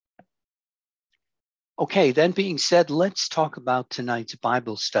Okay, that being said, let's talk about tonight's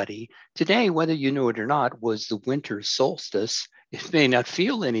Bible study. Today, whether you know it or not, was the winter solstice. It may not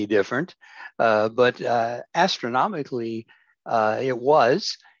feel any different, but astronomically, it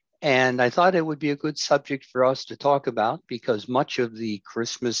was. And I thought it would be a good subject for us to talk about because much of the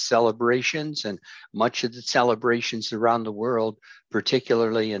Christmas celebrations and much of the celebrations around the world,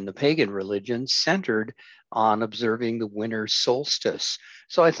 particularly in the pagan religions, centered on observing the winter solstice.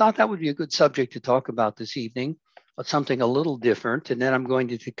 So I thought that would be a good subject to talk about this evening, something a little different. And then I'm going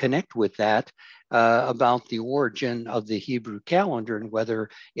to connect with that about the origin of the Hebrew calendar and whether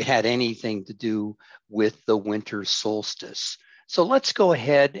it had anything to do with the winter solstice. So let's go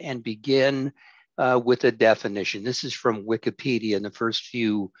ahead and begin with a definition. This is from Wikipedia. In the first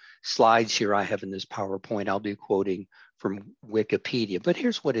few slides here I have in this PowerPoint, I'll be quoting from Wikipedia. But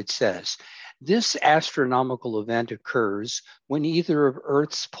here's what it says. This astronomical event occurs when either of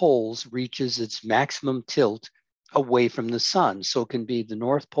Earth's poles reaches its maximum tilt away from the sun. So it can be the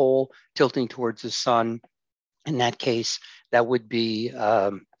North Pole tilting towards the sun. In that case, that would be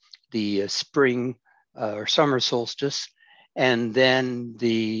the spring or summer solstice. And then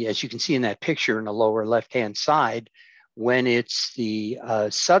as you can see in that picture in the lower left-hand side, when it's the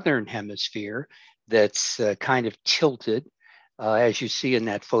southern hemisphere that's kind of tilted, as you see in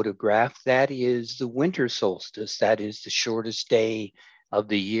that photograph, that is the winter solstice. That is the shortest day of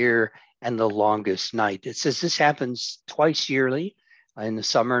the year and the longest night. It says this happens twice yearly in the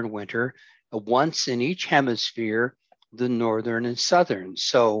summer and winter, once in each hemisphere, the northern and southern.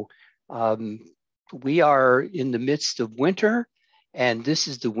 So we are in the midst of winter, and this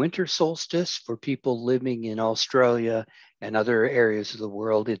is the winter solstice for people living in Australia and other areas of the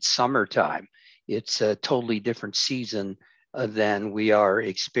world. It's summertime. It's a totally different season than we are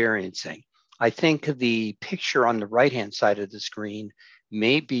experiencing. I think the picture on the right-hand side of the screen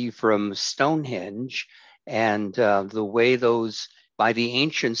may be from Stonehenge, and the way by the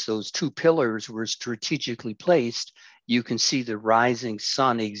ancients, those two pillars were strategically placed. You can see the rising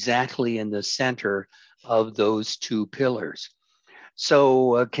sun exactly in the center of those two pillars.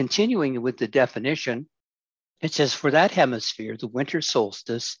 So continuing with the definition, it says for that hemisphere, the winter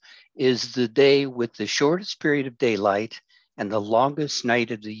solstice is the day with the shortest period of daylight and the longest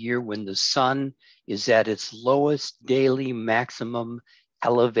night of the year when the sun is at its lowest daily maximum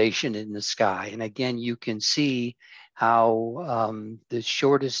elevation in the sky. And again, you can see how the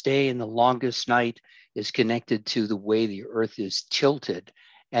shortest day and the longest night is connected to the way the earth is tilted.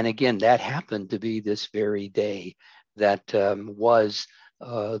 And again, that happened to be this very day that was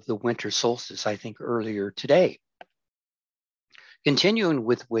the winter solstice, I think, earlier today. Continuing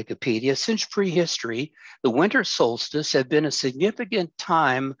with Wikipedia, since prehistory, the winter solstice has been a significant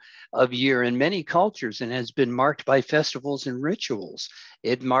time of year in many cultures and has been marked by festivals and rituals.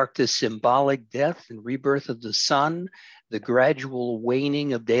 It marked the symbolic death and rebirth of the sun. The gradual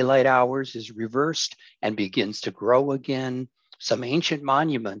waning of daylight hours is reversed and begins to grow again. Some ancient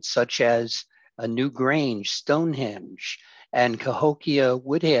monuments, such as Newgrange, Stonehenge, and Cahokia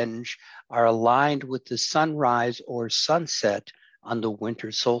Woodhenge, are aligned with the sunrise or sunset on the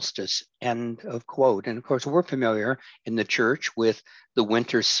winter solstice, end of quote. And of course, we're familiar in the church with the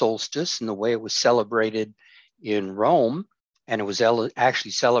winter solstice and the way it was celebrated in Rome. And it was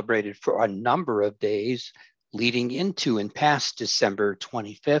actually celebrated for a number of days leading into and past December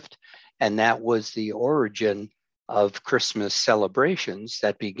 25th. And that was the origin of Christmas celebrations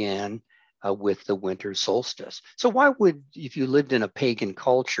that began with the winter solstice. So why would, if you lived in a pagan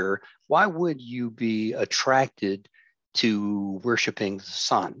culture, why would you be attracted to worshiping the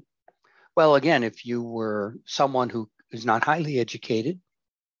sun? Well, again, if you were someone who is not highly educated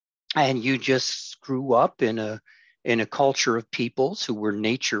and you just grew up in a culture of peoples who were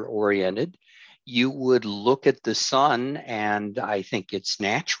nature oriented, you would look at the sun, and I think it's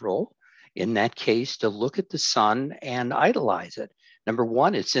natural in that case to look at the sun and idolize it. Number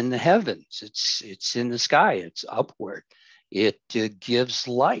one, it's in the heavens. It's in the sky. It's upward. It gives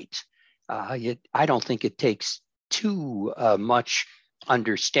light. I don't think it takes too much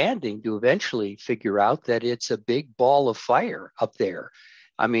understanding to eventually figure out that it's a big ball of fire up there.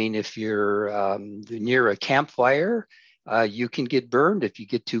 I mean, if you're near a campfire, you can get burned if you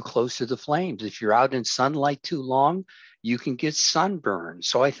get too close to the flames. If you're out in sunlight too long, you can get sunburned.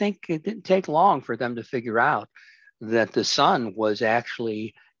 So I think it didn't take long for them to figure out that the sun was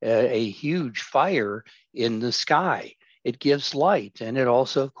actually a huge fire in the sky. It gives light, and it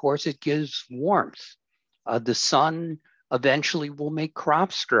also, of course, it gives warmth. The sun eventually will make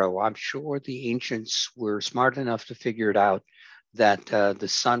crops grow. I'm sure the ancients were smart enough to figure it out that the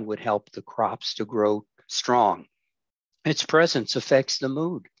sun would help the crops to grow strong. Its presence affects the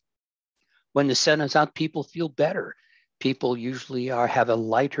mood. When the sun is out, people feel better. People usually have a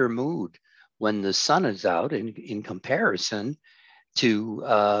lighter mood when the sun is out in comparison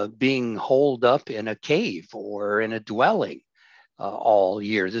to being holed up in a cave or in a dwelling all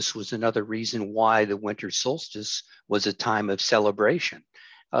year. This was another reason why the winter solstice was a time of celebration.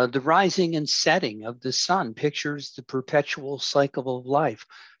 The rising and setting of the sun pictures the perpetual cycle of life.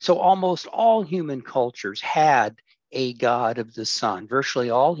 So almost all human cultures had a god of the sun. Virtually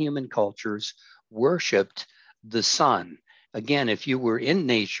all human cultures worshiped the sun. Again, if you were in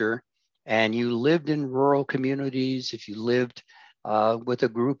nature and you lived in rural communities, if you lived with a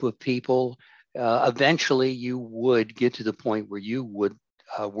group of people, eventually you would get to the point where you would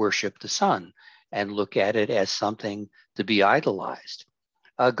worship the sun and look at it as something to be idolized.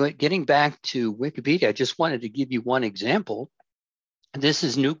 Getting back to Wikipedia, I just wanted to give you one example. This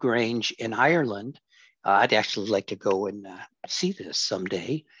is Newgrange in Ireland. I'd actually like to go and see this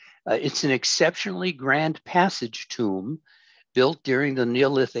someday. It's an exceptionally grand passage tomb built during the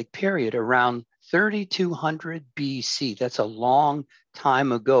Neolithic period around 3200 BC. That's a long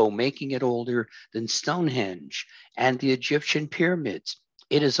time ago, making it older than Stonehenge and the Egyptian pyramids.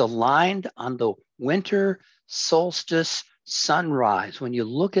 It is aligned on the winter solstice sunrise. When you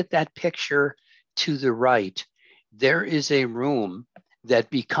look at that picture to the right, there is a room that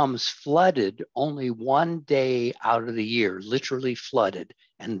becomes flooded only one day out of the year, literally flooded.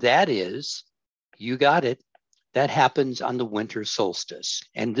 And that is, you got it, that happens on the winter solstice.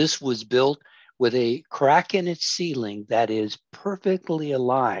 And this was built with a crack in its ceiling that is perfectly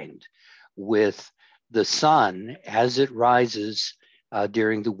aligned with the sun as it rises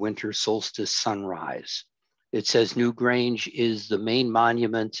during the winter solstice sunrise. It says Newgrange is the main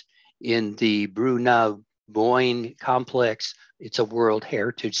monument in the Bruna Boyne complex. It's a World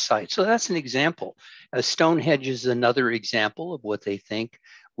Heritage Site. So that's an example. Stonehenge is another example of what they think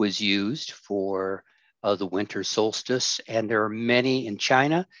was used for the winter solstice. And there are many in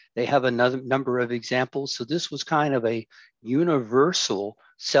China. They have another number of examples. So this was kind of a universal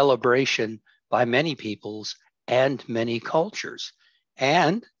celebration by many peoples and many cultures.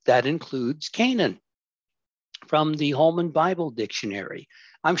 And that includes Canaan. From the Holman Bible Dictionary,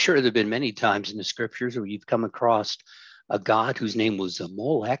 I'm sure there have been many times in the scriptures where you've come across a god whose name was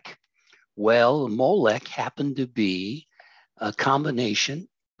Molech. Well, Molech happened to be a combination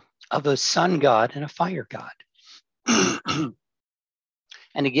of a sun god and a fire god.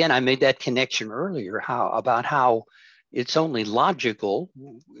 And again, I made that connection earlier about how it's only logical,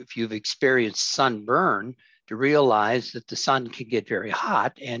 if you've experienced sunburn, to realize that the sun can get very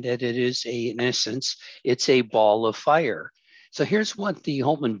hot and that it is, in essence, it's a ball of fire. So here's what the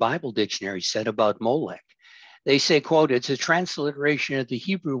Holman Bible Dictionary said about Molech. They say, quote, it's a transliteration of the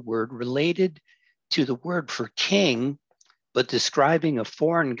Hebrew word related to the word for king, but describing a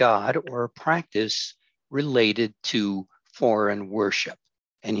foreign god or a practice related to foreign worship.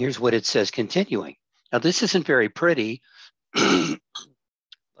 And here's what it says continuing. Now, this isn't very pretty,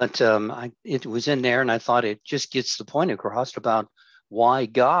 but it was in there, and I thought it just gets the point across about why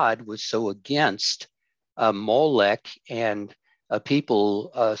God was so against Molech and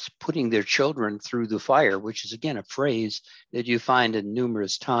people putting their children through the fire, which is, again, a phrase that you find in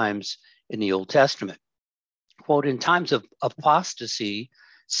numerous times in the Old Testament. Quote, in times of apostasy,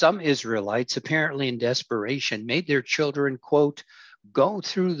 some Israelites, apparently in desperation, made their children, quote, go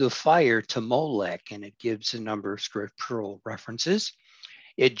through the fire to Molech, and it gives a number of scriptural references.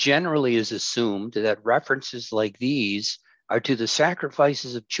 It generally is assumed that references like these are to the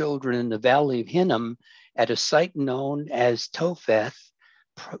sacrifices of children in the valley of Hinnom at a site known as Topheth,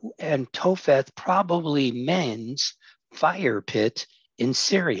 and Topheth probably means fire pit in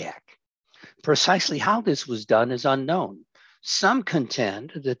Syriac. Precisely how this was done is unknown. Some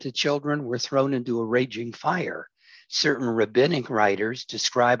contend that the children were thrown into a raging fire. Certain rabbinic writers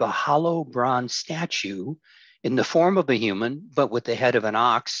describe a hollow bronze statue in the form of a human, but with the head of an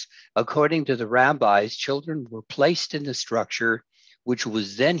ox. According to the rabbis, children were placed in the structure, which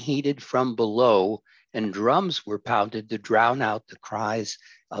was then heated from below, and drums were pounded to drown out the cries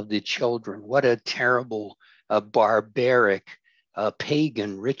of the children. What a terrible, barbaric,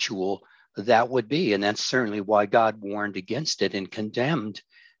 pagan ritual that would be. And that's certainly why God warned against it and condemned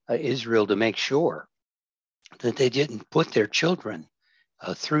Israel to make sure that they didn't put their children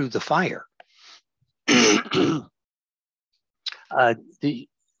through the fire. The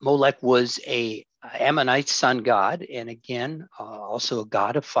Molech was a Ammonite sun god, and again, also a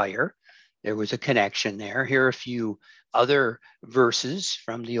god of fire. There was a connection there. Here are a few other verses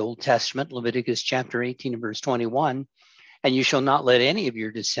from the Old Testament, Leviticus chapter 18 and verse 21. And you shall not let any of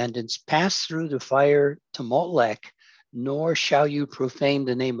your descendants pass through the fire to Molech, nor shall you profane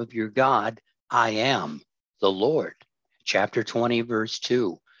the name of your God. I am the Lord. Chapter 20, verse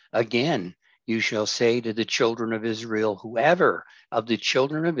 2. Again, you shall say to the children of Israel, whoever of the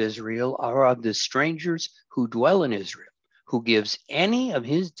children of Israel or of the strangers who dwell in Israel, who gives any of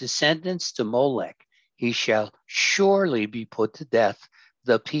his descendants to Molech, he shall surely be put to death.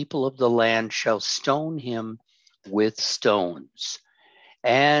 The people of the land shall stone him with stones.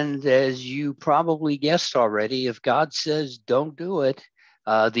 And as you probably guessed already, if God says don't do it,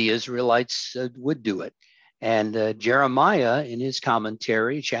 the Israelites would do it. And Jeremiah, in his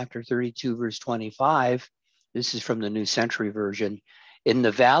commentary, chapter 32, verse 25, this is from the New Century Version, in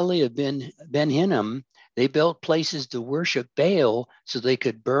the valley of Ben Hinnom, they built places to worship Baal so they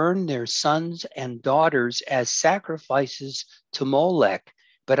could burn their sons and daughters as sacrifices to Molech.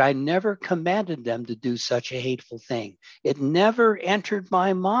 But I never commanded them to do such a hateful thing. It never entered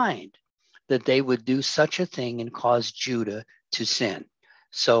my mind that they would do such a thing and cause Judah to sin.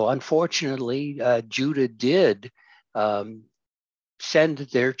 So unfortunately, Judah did send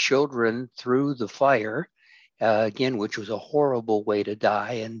their children through the fire, again, which was a horrible way to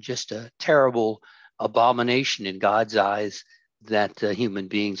die and just a terrible abomination in God's eyes that human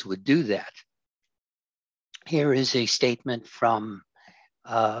beings would do that. Here is a statement from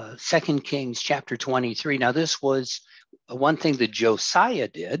 2 Kings chapter 23. Now, this was one thing that Josiah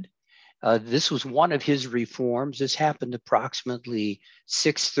did. This was one of his reforms. This happened approximately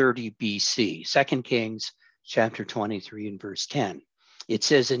 630 BC. 2 Kings chapter 23 and verse 10. It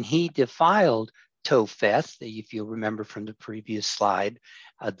says, and he defiled Topheth, if you remember from the previous slide,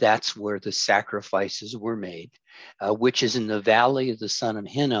 that's where the sacrifices were made, which is in the valley of the son of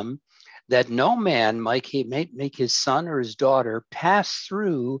Hinnom, that no man might make his son or his daughter pass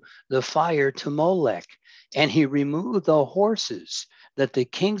through the fire to Molech. And he removed the horses that the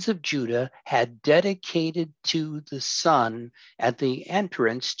kings of Judah had dedicated to the sun at the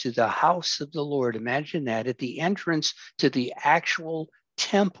entrance to the house of the Lord. Imagine that, at the entrance to the actual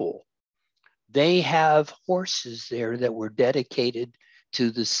temple. They have horses there that were dedicated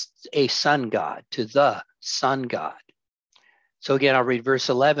to a sun god, to the sun god. So again, I'll read verse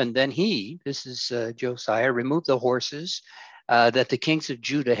 11. Then he, this is Josiah, removed the horses that the kings of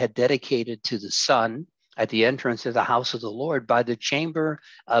Judah had dedicated to the sun at the entrance of the house of the Lord by the chamber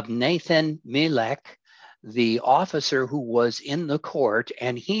of Nathan-Melech, the officer who was in the court.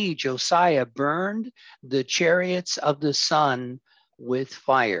 And he, Josiah, burned the chariots of the sun with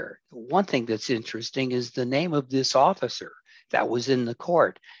fire. One thing that's interesting is the name of this officer that was in the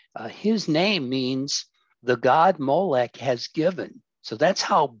court. His name means the god Molech has given. So that's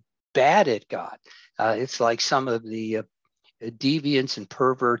how bad it got. It's like some of the deviants and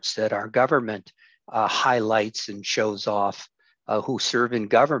perverts that our government highlights and shows off who serve in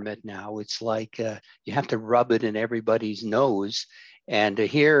government now. It's like you have to rub it in everybody's nose. And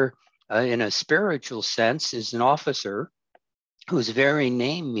here, in a spiritual sense, is an officer whose very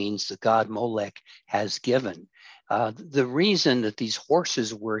name means the god Molech has given. The reason that these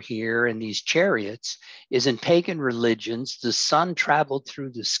horses were here and these chariots is in pagan religions, the sun traveled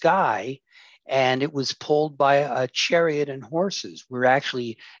through the sky and it was pulled by a chariot and horses. We're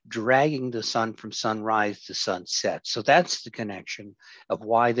actually dragging the sun from sunrise to sunset. So that's the connection of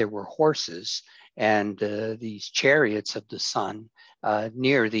why there were horses and these chariots of the sun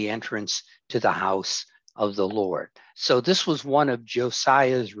near the entrance to the house of the Lord. So this was one of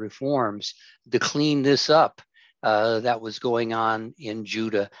Josiah's reforms to clean this up that was going on in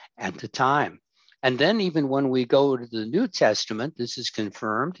Judah at the time. And then even when we go to the New Testament, this is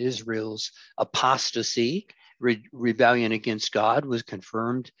confirmed. Israel's apostasy, rebellion against God was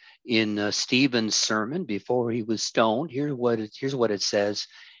confirmed in Stephen's sermon before he was stoned. Here's what it says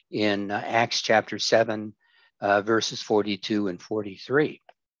in Acts chapter 7, verses 42 and 43.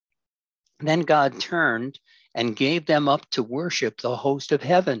 Then God turned and gave them up to worship the host of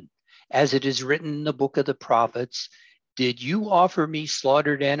heaven. As it is written in the book of the prophets, did you offer me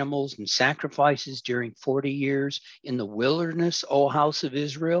slaughtered animals and sacrifices during 40 years in the wilderness, O house of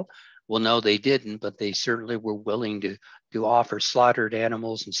Israel? Well, no, they didn't, but they certainly were willing to offer slaughtered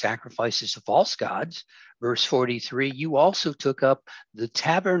animals and sacrifices to false gods. Verse 43, you also took up the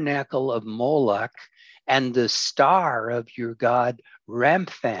tabernacle of Moloch and the star of your god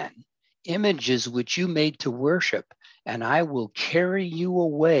Remphan, images which you made to worship, and I will carry you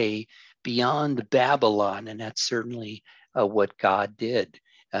away beyond Babylon. And that's certainly what God did.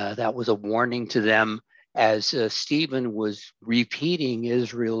 That was a warning to them as Stephen was repeating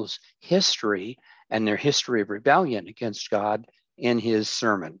Israel's history and their history of rebellion against God in his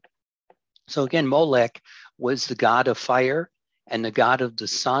sermon. So again, Molech was the god of fire and the god of the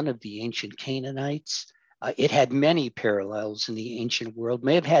sun of the ancient Canaanites. It had many parallels in the ancient world,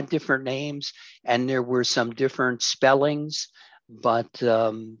 may have had different names, and there were some different spellings, but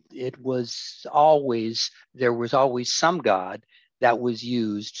there was always some god that was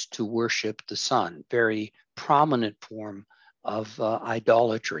used to worship the sun, very prominent form of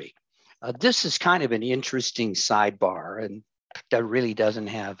idolatry. This is kind of an interesting sidebar, and that really doesn't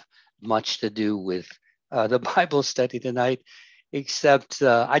have much to do with the Bible study tonight, except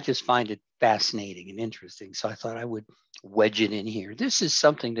I just find it fascinating and interesting. So I thought I would wedge it in here. This is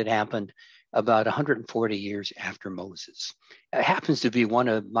something that happened about 140 years after Moses. It happens to be one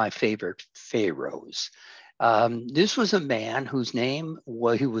of my favorite pharaohs. This was a man whose name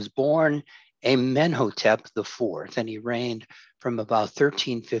was, he was born Amenhotep IV, and he reigned from about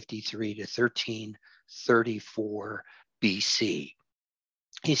 1353 to 1334 BC.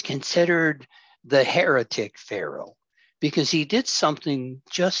 He's considered the heretic pharaoh because he did something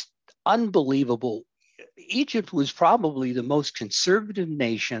just unbelievable. Egypt was probably the most conservative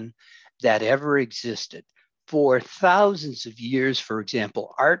nation that ever existed. For thousands of years, for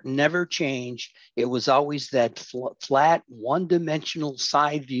example, art never changed. It was always that flat, one-dimensional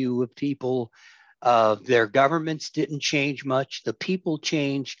side view of people. Their governments didn't change much. The people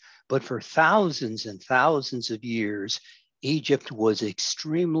changed. But for thousands and thousands of years, Egypt was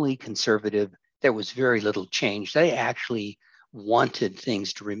extremely conservative. There was very little change. They actually wanted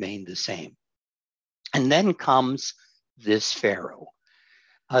things to remain the same. And then comes this pharaoh.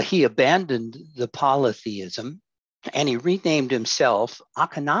 He abandoned the polytheism and he renamed himself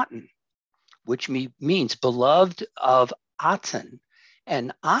Akhenaten, which means beloved of Aten.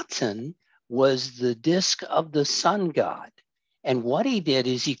 And Aten was the disk of the sun god. And what he did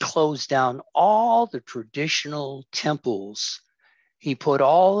is he closed down all the traditional temples. He put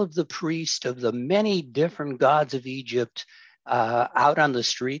all of the priests of the many different gods of Egypt out on the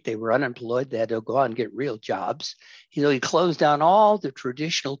street. They were unemployed. They had to go out and get real jobs. He closed down all the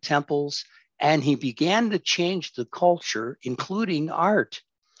traditional temples and he began to change the culture, including art.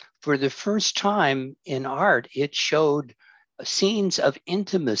 For the first time in art, it showed scenes of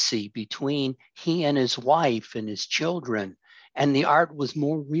intimacy between he and his wife and his children. And the art was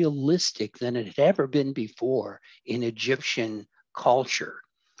more realistic than it had ever been before in Egyptian culture.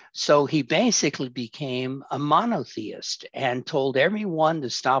 So he basically became a monotheist and told everyone to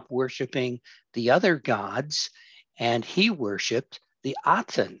stop worshiping the other gods, and he worshiped the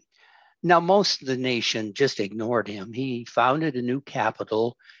Aten. Now, most of the nation just ignored him. He founded a new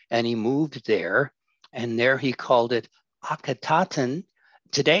capital and he moved there, and there he called it Akhetaten.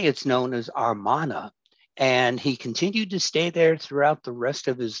 Today it's known as Amarna. And he continued to stay there throughout the rest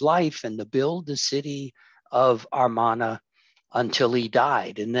of his life and to build the city of Amarna until he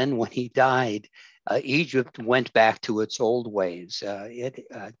died. And then when he died, Egypt went back to its old ways. It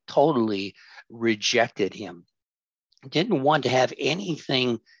totally rejected him, didn't want to have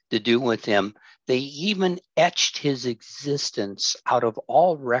anything to do with him. They even etched his existence out of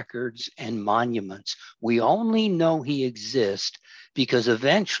all records and monuments. We only know he exists because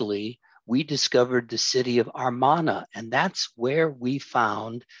eventually we discovered the city of Amarna, and that's where we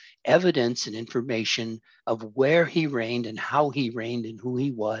found evidence and information of where he reigned and how he reigned and who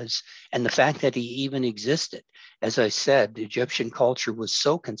he was, and the fact that he even existed. As I said, the Egyptian culture was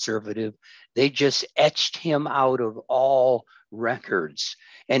so conservative, they just etched him out of all records.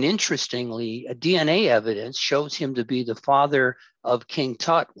 And interestingly, DNA evidence shows him to be the father of King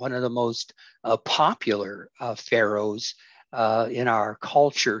Tut, one of the most popular pharaohs in our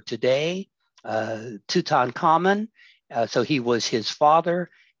culture today, Tutankhamun. So he was his father.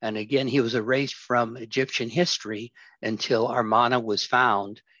 And again, he was erased from Egyptian history until Amarna was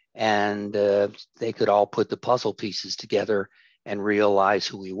found, and they could all put the puzzle pieces together and realize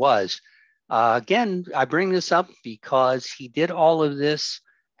who he was. Again, I bring this up because he did all of this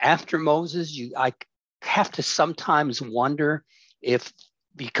after Moses. I have to sometimes wonder if,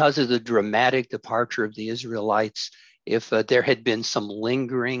 because of the dramatic departure of the Israelites, if there had been some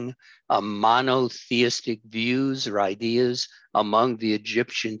lingering monotheistic views or ideas among the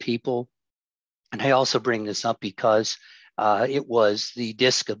Egyptian people. And I also bring this up because it was the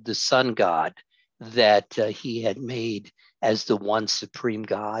disk of the sun god that he had made as the one supreme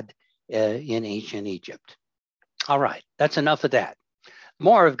god in ancient Egypt. All right, that's enough of that.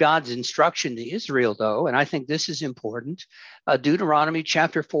 More of God's instruction to Israel, though, and I think this is important. Deuteronomy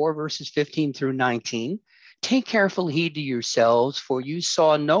chapter 4, verses 15 through 19. Take careful heed to yourselves, for you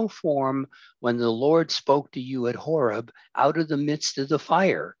saw no form when the Lord spoke to you at Horeb out of the midst of the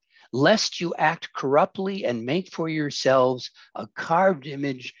fire, lest you act corruptly and make for yourselves a carved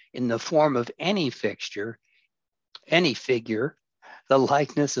image in the form of any figure, the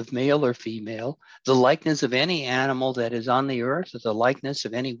likeness of male or female, the likeness of any animal that is on the earth, or the likeness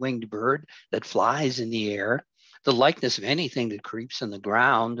of any winged bird that flies in the air, the likeness of anything that creeps on the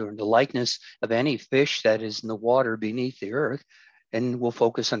ground, or the likeness of any fish that is in the water beneath the earth. And we'll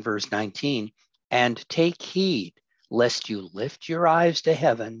focus on verse 19. And take heed lest you lift your eyes to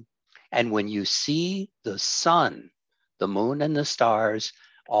heaven, and when you see the sun, the moon, and the stars,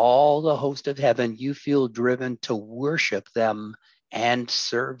 all the host of heaven, you feel driven to worship them and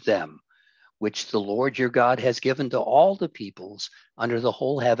serve them, which the Lord your God has given to all the peoples under the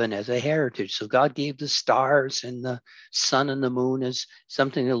whole heaven as a heritage. So God gave the stars and the sun and the moon as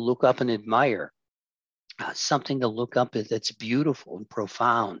something to look up and admire, something to look up that's beautiful and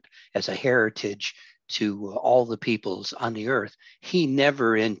profound as a heritage to all the peoples on the earth. He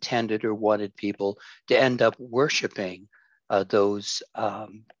never intended or wanted people to end up worshiping those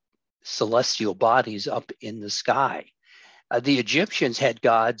celestial bodies up in the sky. The Egyptians had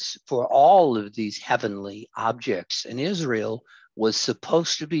gods for all of these heavenly objects, and Israel was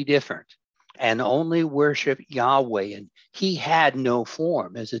supposed to be different and only worship Yahweh. And he had no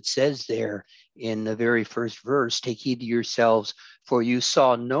form, as it says there in the very first verse, take heed to yourselves, for you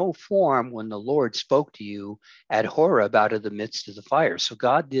saw no form when the Lord spoke to you at Horeb out of the midst of the fire. So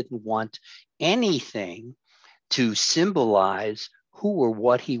God didn't want anything to symbolize who or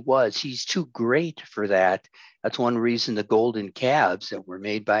what he was. He's too great for that. That's one reason the golden calves that were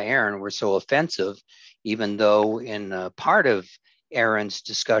made by Aaron were so offensive, even though in part of Aaron's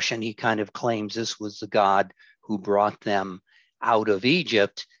discussion, he kind of claims this was the God who brought them out of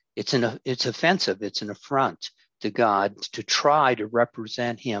Egypt. It's offensive. It's an affront to God to try to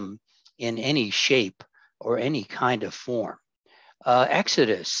represent him in any shape or any kind of form.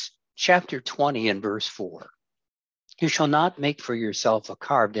 Exodus chapter 20 and verse 4. You shall not make for yourself a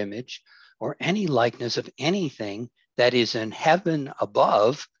carved image or any likeness of anything that is in heaven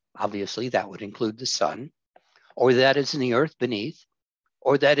above. Obviously, that would include the sun, or that is in the earth beneath,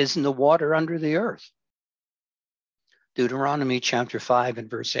 or that is in the water under the earth. Deuteronomy chapter 5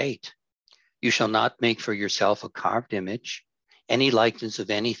 and verse 8. You shall not make for yourself a carved image, any likeness of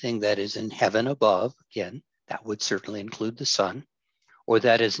anything that is in heaven above. Again, that would certainly include the sun, or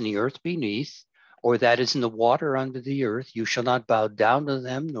that is in the earth beneath, or that is in the water under the earth. You shall not bow down to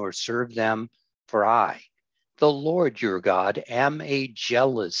them nor serve them, for I, the Lord your God, am a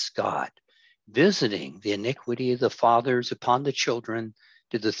jealous God, visiting the iniquity of the fathers upon the children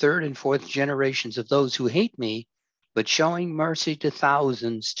to the third and fourth generations of those who hate me, but showing mercy to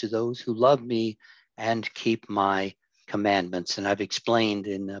thousands to those who love me and keep my commandments. And I've explained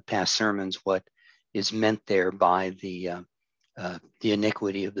in past sermons what is meant there by the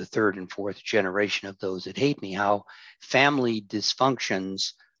iniquity of the third and fourth generation of those that hate me, how family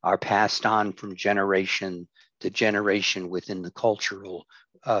dysfunctions are passed on from generation to generation within the cultural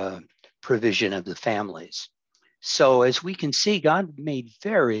provision of the families. So as we can see, God made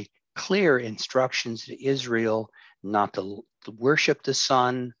very clear instructions to Israel not to worship the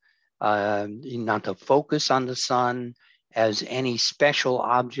sun, not to focus on the sun as any special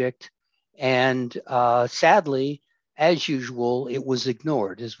object. And sadly, as usual, it was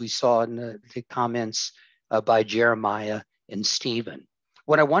ignored, as we saw in the comments by Jeremiah and Stephen.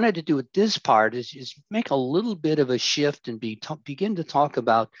 What I wanted to do with this part is make a little bit of a shift and begin to talk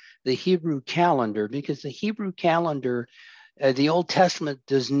about the Hebrew calendar, because the Hebrew calendar, the Old Testament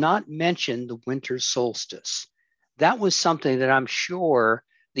does not mention the winter solstice. That was something that I'm sure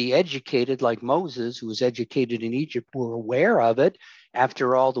the educated, like Moses, who was educated in Egypt, were aware of it.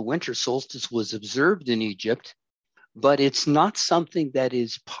 After all, the winter solstice was observed in Egypt, but it's not something that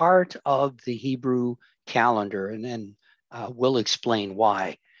is part of the Hebrew calendar. And then we'll explain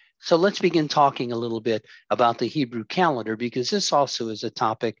why. So let's begin talking a little bit about the Hebrew calendar, because this also is a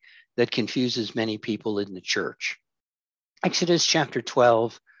topic that confuses many people in the church. Exodus chapter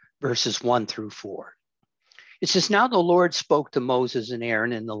 12, verses 1 through 4. It says, now the Lord spoke to Moses and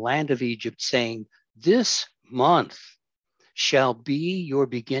Aaron in the land of Egypt, saying, this month shall be your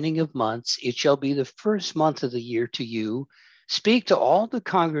beginning of months. It shall be the first month of the year to you. Speak to all the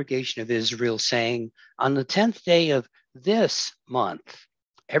congregation of Israel, saying, on the 10th day of this month,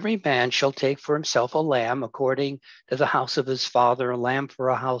 every man shall take for himself a lamb according to the house of his father, a lamb for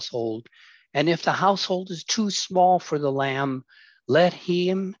a household. And if the household is too small for the lamb, let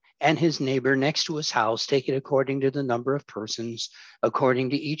him and his neighbor next to his house take it according to the number of persons. According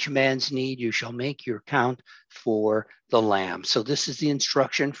to each man's need, you shall make your count for the lamb. So this is the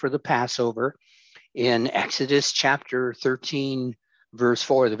instruction for the Passover. In Exodus chapter 13, verse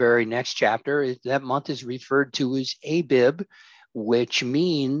 4, the very next chapter, that month is referred to as Abib, which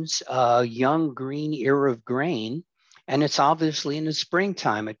means a young green ear of grain. And it's obviously in the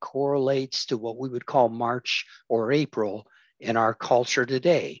springtime. It correlates to what we would call March or April in our culture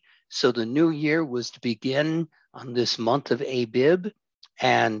today. So the new year was to begin on this month of Abib,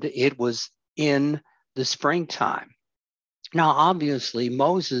 and it was in the springtime. Now, obviously,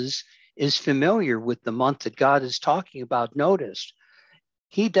 Moses is familiar with the month that God is talking about. Notice,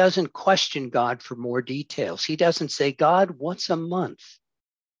 he doesn't question God for more details. He doesn't say, God, what's a month?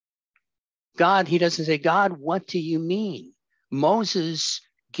 He doesn't say, God, what do you mean? Moses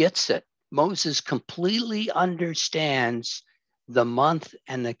gets it. Moses completely understands the month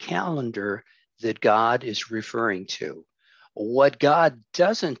and the calendar that God is referring to. What God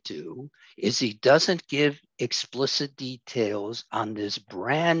doesn't do is he doesn't give explicit details on this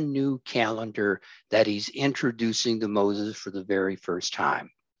brand new calendar that he's introducing to Moses for the very first time.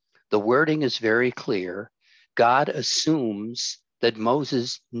 The wording is very clear. God assumes that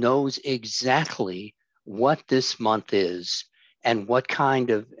Moses knows exactly what this month is and what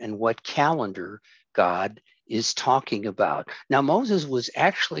calendar God is talking about. Now, Moses was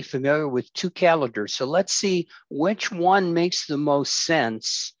actually familiar with two calendars. So let's see which one makes the most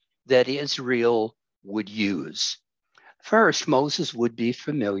sense that Israel would use. First, Moses would be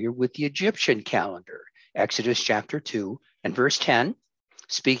familiar with the Egyptian calendar. Exodus chapter 2 and verse 10,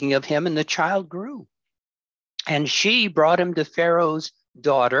 speaking of him, and the child grew. And she brought him to Pharaoh's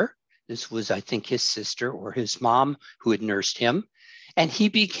daughter. This was, I think, his sister or his mom who had nursed him. And he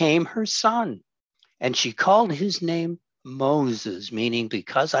became her son. And she called his name Moses, meaning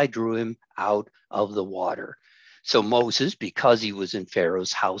because I drew him out of the water. So Moses, because he was in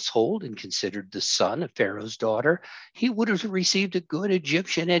Pharaoh's household and considered the son of Pharaoh's daughter, he would have received a good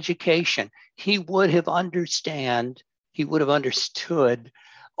Egyptian education. He would have understood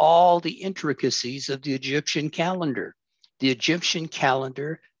all the intricacies of the Egyptian calendar. The Egyptian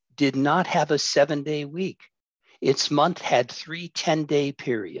calendar did not have a 7-day week. Its month had 3 10-day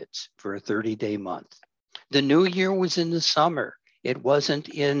periods for a 30-day month. The new year was in the summer. It wasn't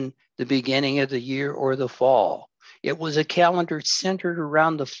in the beginning of the year or the fall. It was a calendar centered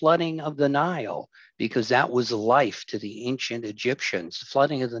around the flooding of the Nile, because that was life to the ancient Egyptians, the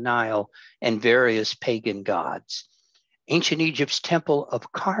flooding of the Nile and various pagan gods. Ancient Egypt's temple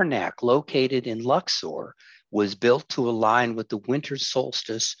of Karnak, located in Luxor, was built to align with the winter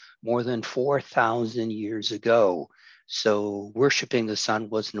solstice more than 4,000 years ago. So worshiping the sun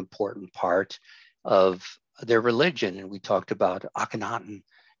was an important part of their religion. And we talked about Akhenaten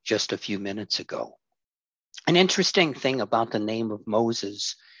just a few minutes ago. An interesting thing about the name of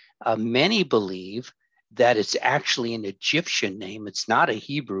Moses, many believe that it's actually an Egyptian name. It's not a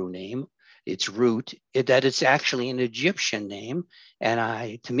Hebrew name. Its root, that it's actually an Egyptian name.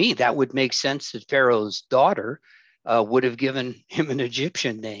 And to me, that would make sense that Pharaoh's daughter would have given him an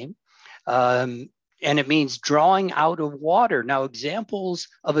Egyptian name. And it means drawing out of water. Now, examples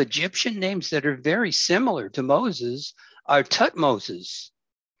of Egyptian names that are very similar to Moses are Tutmoses,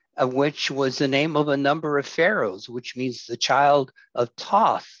 which was the name of a number of pharaohs, which means the child of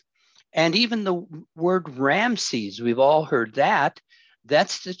Thoth. And even the word Ramses, we've all heard that.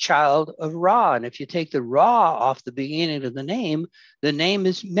 That's the child of Ra. And if you take the Ra off the beginning of the name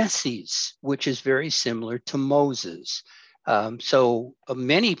is Messes, which is very similar to Moses. So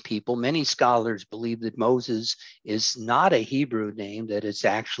many scholars believe that Moses is not a Hebrew name, that it's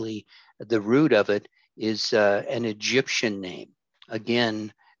actually the root of it is an Egyptian name,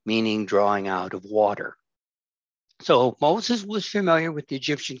 again, meaning drawing out of water. So Moses was familiar with the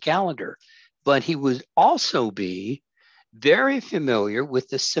Egyptian calendar, but he would also be very familiar with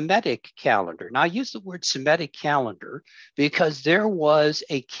the Semitic calendar. Now, I use the word Semitic calendar because there was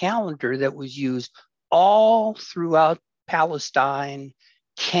a calendar that was used all throughout Palestine,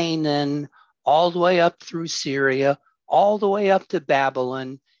 Canaan, all the way up through Syria, all the way up to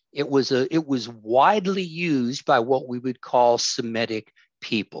Babylon. It was widely used by what we would call Semitic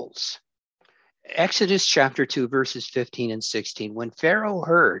peoples. Exodus chapter 2, verses 15 and 16. When Pharaoh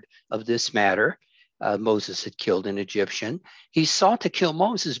heard of this matter, Moses had killed an Egyptian, he sought to kill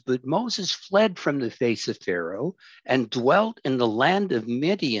Moses, but Moses fled from the face of Pharaoh and dwelt in the land of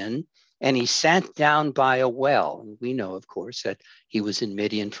Midian, and he sat down by a well. And we know, of course, that he was in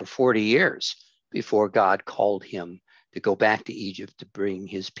Midian for 40 years before God called him to go back to Egypt to bring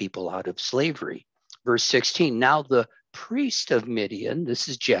his people out of slavery. Verse 16, now the priest of Midian, this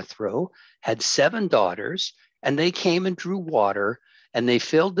is Jethro, had 7 daughters, and they came and drew water, and they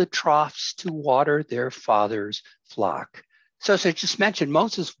filled the troughs to water their father's flock. So as I just mentioned,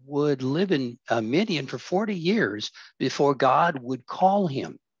 Moses would live in Midian for 40 years before God would call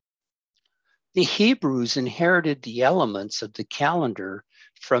him. The Hebrews inherited the elements of the calendar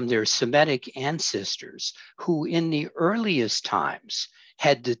from their Semitic ancestors, who in the earliest times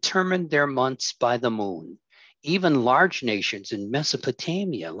had determined their months by the moon. Even large nations in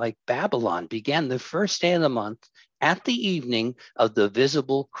Mesopotamia, like Babylon, began the first day of the month at the evening of the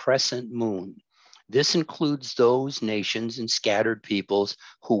visible crescent moon. This includes those nations and scattered peoples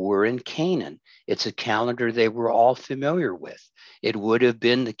who were in Canaan. It's a calendar they were all familiar with. It would have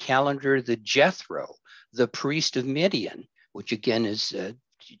been the calendar that Jethro, the priest of Midian, which again is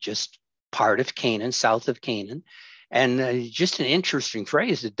just part of Canaan, south of Canaan. And just an interesting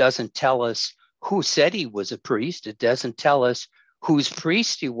phrase. It doesn't tell us who said he was a priest. It doesn't tell us whose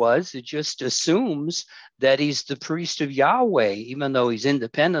priest he was. It just assumes that he's the priest of Yahweh, even though he's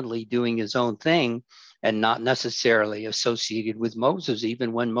independently doing his own thing and not necessarily associated with Moses.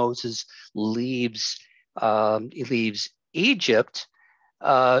 Even when Moses leaves Egypt,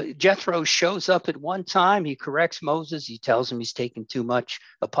 Jethro shows up at one time. He corrects Moses. He tells him he's taken too much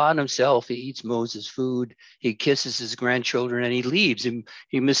upon himself. He eats Moses' food. He kisses his grandchildren and he leaves.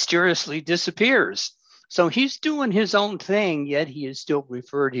 He mysteriously disappears. So he's doing his own thing, yet he is still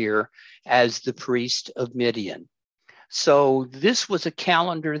referred here as the priest of Midian. So this was a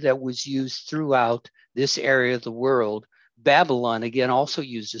calendar that was used throughout this area of the world. Babylon, again, also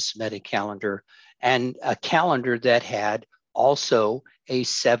used a Semitic calendar, and a calendar that had also a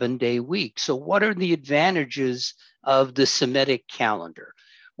 7-day week. So what are the advantages of the Semitic calendar?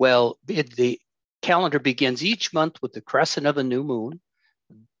 Well, the calendar begins each month with the crescent of a new moon.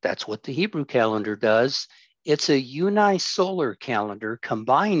 That's what the Hebrew calendar does. It's a unisolar calendar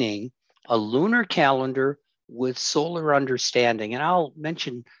combining a lunar calendar with solar understanding. And I'll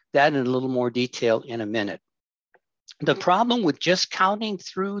mention that in a little more detail in a minute. The problem with just counting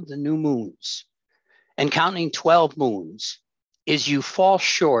through the new moons and counting 12 moons is you fall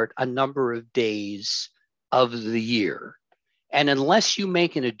short a number of days of the year. And unless you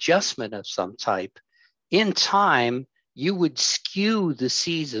make an adjustment of some type, in time, you would skew the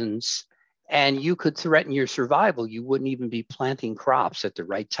seasons and you could threaten your survival. You wouldn't even be planting crops at the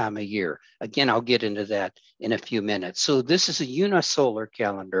right time of year. Again, I'll get into that in a few minutes. So this is a unisolar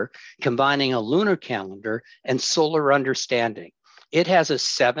calendar combining a lunar calendar and solar understanding. It has a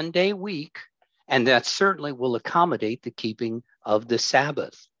 7-day week, and that certainly will accommodate the keeping of the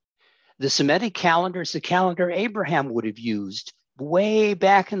Sabbath. The Semitic calendar is the calendar Abraham would have used way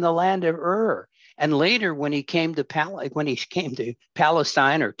back in the land of Ur. And later, when he came to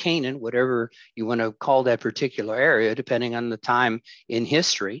Palestine or Canaan, whatever you want to call that particular area, depending on the time in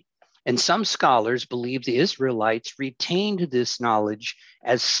history, and some scholars believe the Israelites retained this knowledge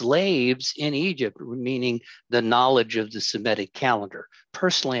as slaves in Egypt, meaning the knowledge of the Semitic calendar.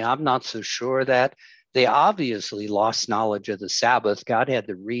 Personally, I'm not so sure that they obviously lost knowledge of the Sabbath. God had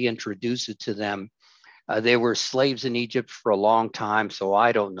to reintroduce it to them. They were slaves in Egypt for a long time, so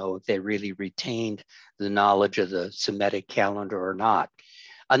I don't know if they really retained the knowledge of the Semitic calendar or not.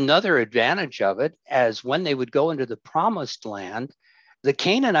 Another advantage of it, as when they would go into the promised land, the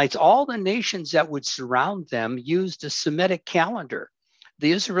Canaanites, all the nations that would surround them, used a Semitic calendar.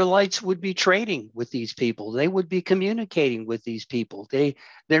 The Israelites would be trading with these people. They would be communicating with these people.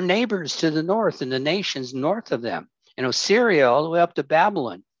 They're neighbors to the north and the nations north of them, Syria all the way up to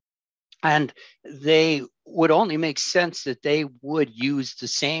Babylon. And they would only make sense that they would use the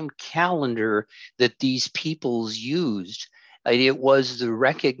same calendar that these peoples used. It was the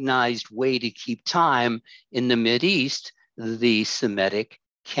recognized way to keep time in the Mideast, the Semitic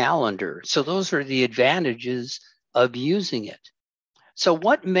calendar. So those are the advantages of using it. So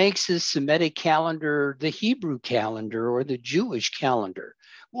what makes the Semitic calendar the Hebrew calendar or the Jewish calendar?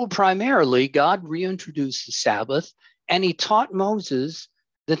 Well, primarily, God reintroduced the Sabbath, and he taught Moses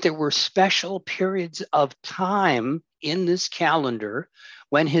that there were special periods of time in this calendar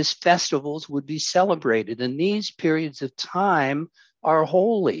when his festivals would be celebrated. And these periods of time are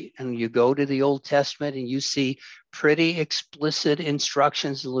holy. And you go to the Old Testament and you see pretty explicit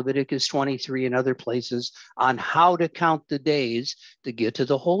instructions in Leviticus 23 and other places on how to count the days to get to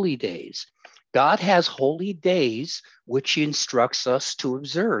the holy days. God has holy days, which he instructs us to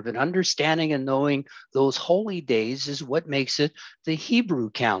observe. And understanding and knowing those holy days is what makes it the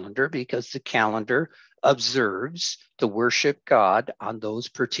Hebrew calendar, because the calendar observes to worship God on those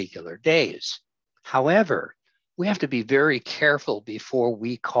particular days. However, we have to be very careful before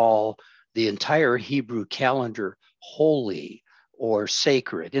we call the entire Hebrew calendar holy or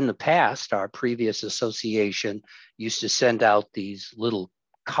sacred. In the past, our previous association used to send out these little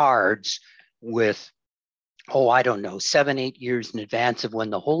cards with, 7-8 years in advance of when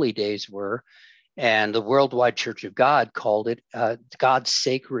the holy days were. And the Worldwide Church of God called it God's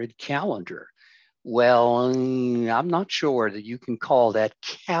sacred calendar. Well, I'm not sure that you can call that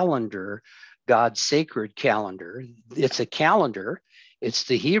calendar God's sacred calendar. It's a calendar. It's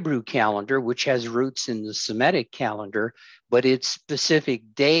the Hebrew calendar, which has roots in the Semitic calendar, but it's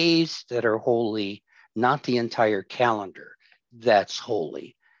specific days that are holy, not the entire calendar that's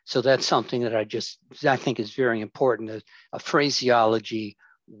holy. So that's something that I think is very important, a phraseology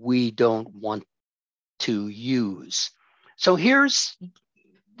we don't want to use. So here's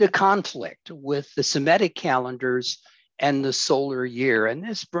the conflict with the Semitic calendars and the solar year. And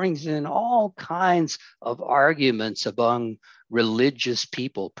this brings in all kinds of arguments among religious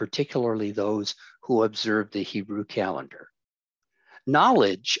people, particularly those who observe the Hebrew calendar.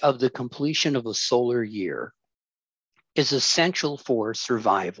 Knowledge of the completion of a solar year is essential for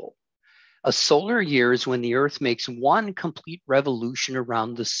survival. A solar year is when the Earth makes one complete revolution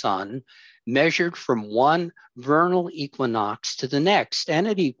around the sun, measured from one vernal equinox to the next, and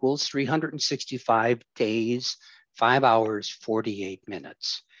it equals 365 days, 5 hours, 48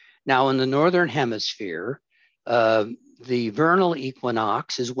 minutes. Now, in the Northern Hemisphere, the vernal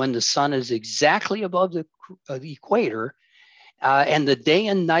equinox is when the sun is exactly above the equator, and the day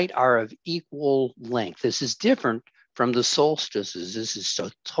and night are of equal length. This is different from the solstices. This is a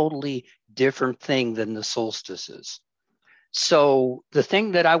totally different thing than the solstices. So the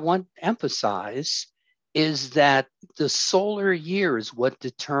thing that I want to emphasize is that the solar year is what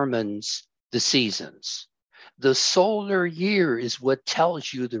determines the seasons. The solar year is what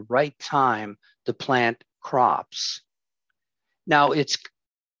tells you the right time to plant crops. Now, it's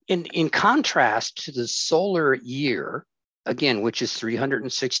in contrast to the solar year, again, which is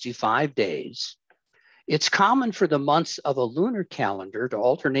 365 days, it's common for the months of a lunar calendar to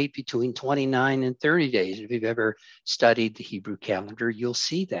alternate between 29 and 30 days. If you've ever studied the Hebrew calendar, you'll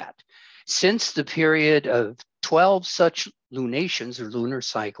see that. Since the period of 12 such lunations or lunar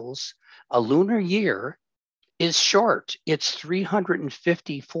cycles, a lunar year is short. It's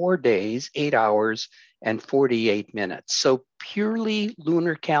 354 days, 8 hours, and 48 minutes. So purely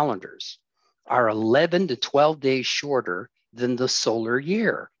lunar calendars are 11 to 12 days shorter than the solar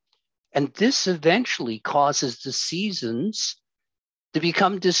year. And this eventually causes the seasons to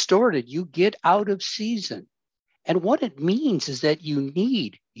become distorted. You get out of season. And what it means is that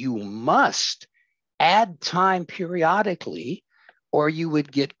you must add time periodically, or you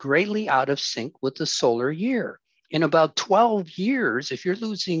would get greatly out of sync with the solar year. In about 12 years, if you're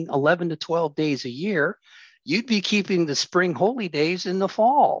losing 11 to 12 days a year, you'd be keeping the spring holy days in the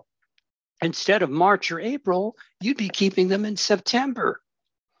fall. Instead of March or April, you'd be keeping them in September.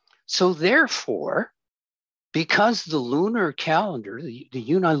 So therefore, because the lunar calendar, the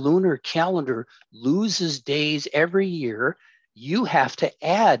unilunar calendar loses days every year, you have to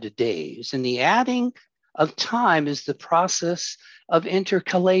add days. And the adding of time is the process of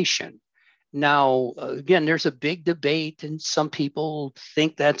intercalation. Now, again, there's a big debate, and some people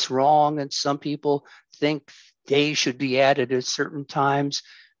think that's wrong, and some people think days should be added at certain times.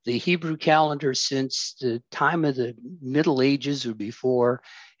 The Hebrew calendar, since the time of the Middle Ages or before,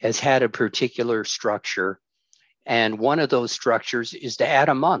 has had a particular structure. And one of those structures is to add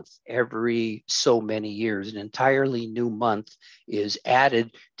a month every so many years. An entirely new month is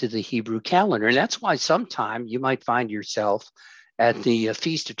added to the Hebrew calendar. And that's why sometime you might find yourself at the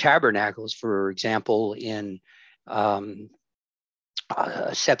Feast of Tabernacles, for example, in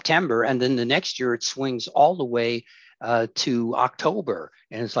September, and then the next year it swings all the way to October.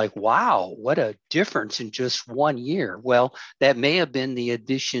 And it's like, wow, what a difference in just 1 year. Well, that may have been the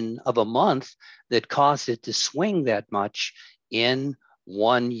addition of a month that caused it to swing that much in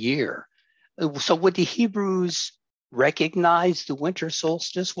 1 year. So would the Hebrews recognize the winter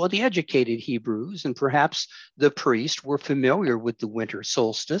solstice? Well, the educated Hebrews and perhaps the priest were familiar with the winter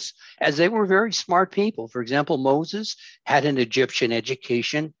solstice, as they were very smart people. For example, Moses had an Egyptian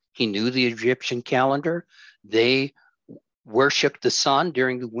education. He knew the Egyptian calendar. They worshiped the sun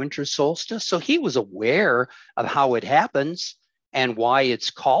during the winter solstice. So he was aware of how it happens and why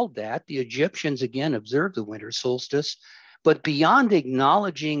it's called that. The Egyptians, again, observed the winter solstice. But beyond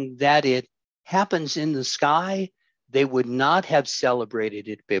acknowledging that it happens in the sky, they would not have celebrated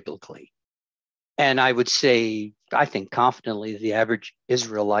it biblically. And I would say, I think confidently, the average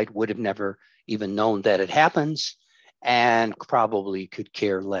Israelite would have never even known that it happens and probably could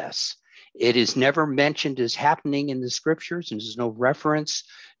care less. It is never mentioned as happening in the scriptures, and there's no reference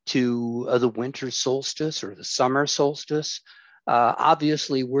to the winter solstice or the summer solstice.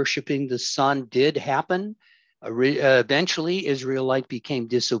 Obviously, worshiping the sun did happen. Eventually, the Israelites became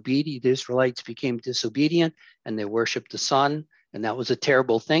disobedient, and they worshiped the sun, and that was a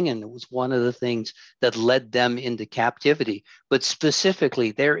terrible thing, and it was one of the things that led them into captivity. But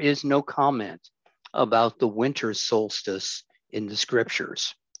specifically, there is no comment about the winter solstice in the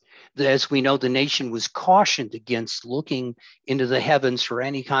scriptures. As we know, the nation was cautioned against looking into the heavens for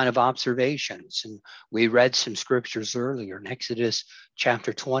any kind of observations. And we read some scriptures earlier in Exodus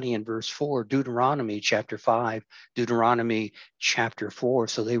chapter 20 and verse 4, Deuteronomy chapter 5, Deuteronomy chapter 4.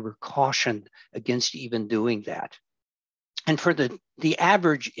 So they were cautioned against even doing that. And for the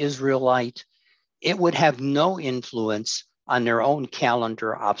average Israelite, it would have no influence on their own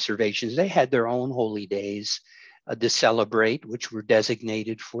calendar observations. They had their own holy days to celebrate, which were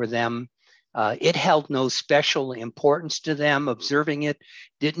designated for them. It held no special importance to them. Observing it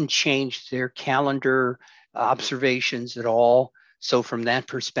didn't change their calendar observations at all. So from that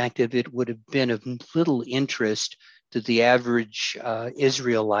perspective, it would have been of little interest to the average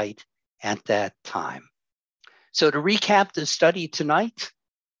Israelite at that time. So to recap the study tonight,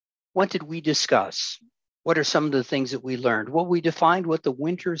 what did we discuss? What are some of the things that we learned? Well, we defined what the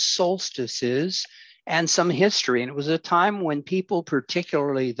winter solstice is and some history. And it was a time when people,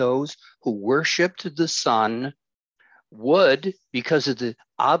 particularly those who worshiped the sun, would, because of the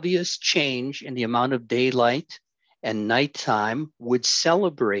obvious change in the amount of daylight and nighttime, would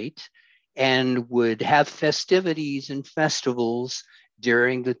celebrate and would have festivities and festivals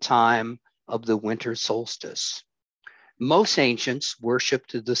during the time of the winter solstice. Most ancients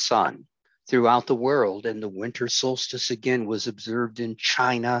worshiped the sun throughout the world, and the winter solstice again was observed in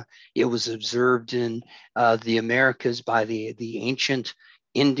China. It was observed in the Americas by the ancient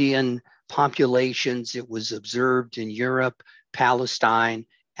Indian populations. It was observed in Europe, Palestine,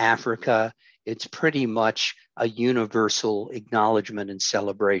 Africa. It's pretty much a universal acknowledgement and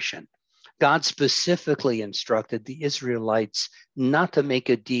celebration. God specifically instructed the Israelites not to make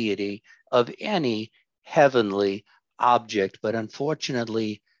a deity of any heavenly object, but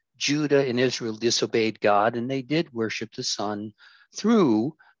unfortunately, Judah and Israel disobeyed God, and they did worship the sun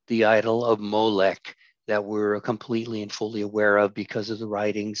through the idol of Molech that we're completely and fully aware of because of the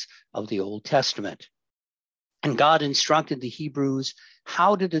writings of the Old Testament. And God instructed the Hebrews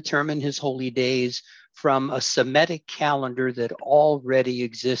how to determine his holy days from a Semitic calendar that already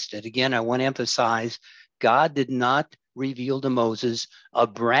existed. Again, I want to emphasize, God did not reveal to Moses a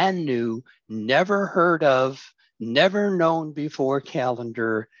brand new, never heard of, never known before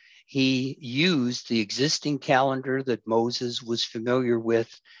calendar. He used the existing calendar that Moses was familiar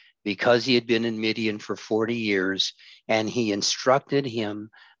with because he had been in Midian for 40 years, and he instructed him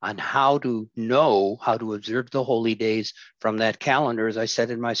on how to know how to observe the holy days from that calendar. As I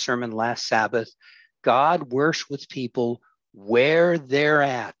said in my sermon last Sabbath, God works with people where they're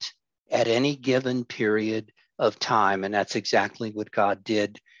at any given period of time, and that's exactly what God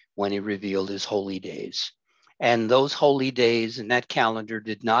did when he revealed his holy days. And those holy days in that calendar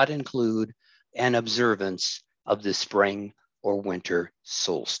did not include an observance of the spring or winter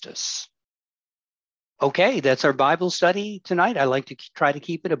solstice. Okay, that's our Bible study tonight. I like to try to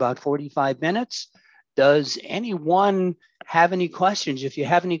keep it about 45 minutes. Does anyone have any questions? If you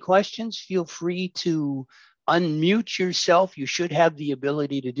have any questions, feel free to unmute yourself. You should have the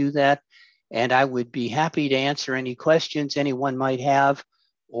ability to do that. And I would be happy to answer any questions anyone might have.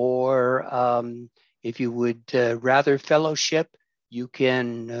 Or if you would rather fellowship, you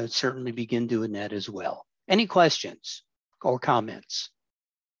can certainly begin doing that as well. Any questions or comments?